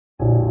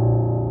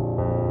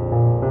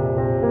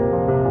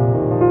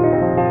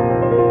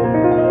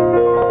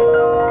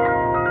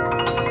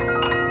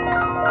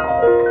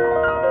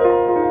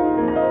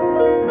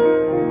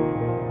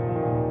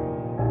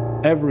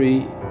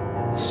every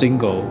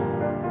single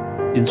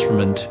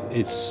instrument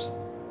is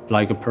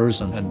like a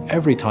person, and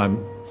every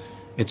time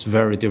it's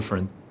very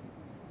different.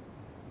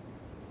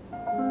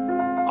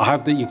 I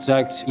have the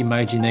exact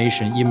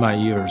imagination in my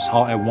ears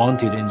how I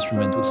wanted the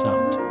instrument to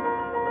sound.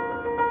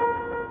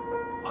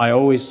 I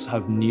always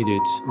have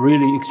needed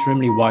really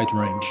extremely wide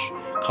range,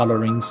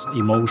 colorings,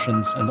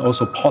 emotions, and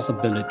also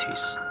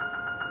possibilities.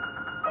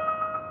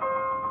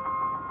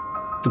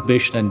 The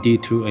Bechstein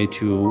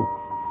D-282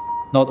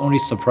 not only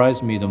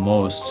surprised me the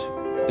most,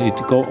 it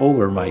go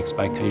over my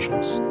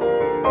expectations.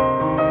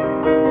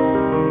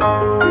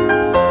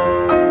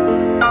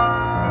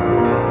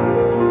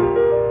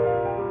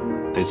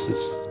 This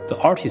is the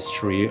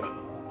artistry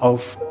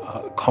of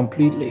a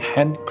completely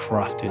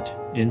handcrafted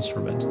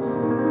instrument.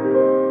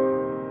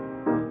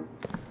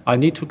 I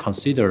need to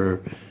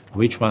consider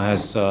which one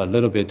has a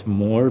little bit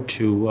more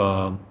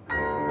to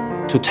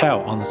tell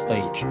on the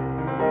stage.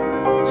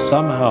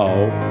 Somehow,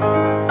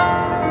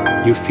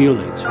 you feel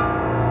it.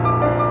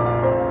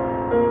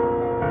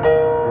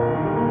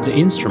 The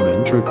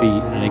instrument should be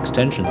an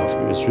extension of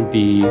you. It should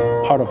be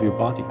part of your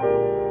body.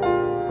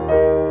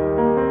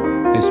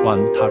 This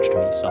one touched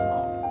me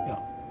somehow.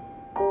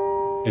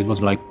 Yeah. It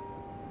was like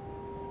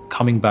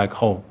coming back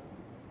home.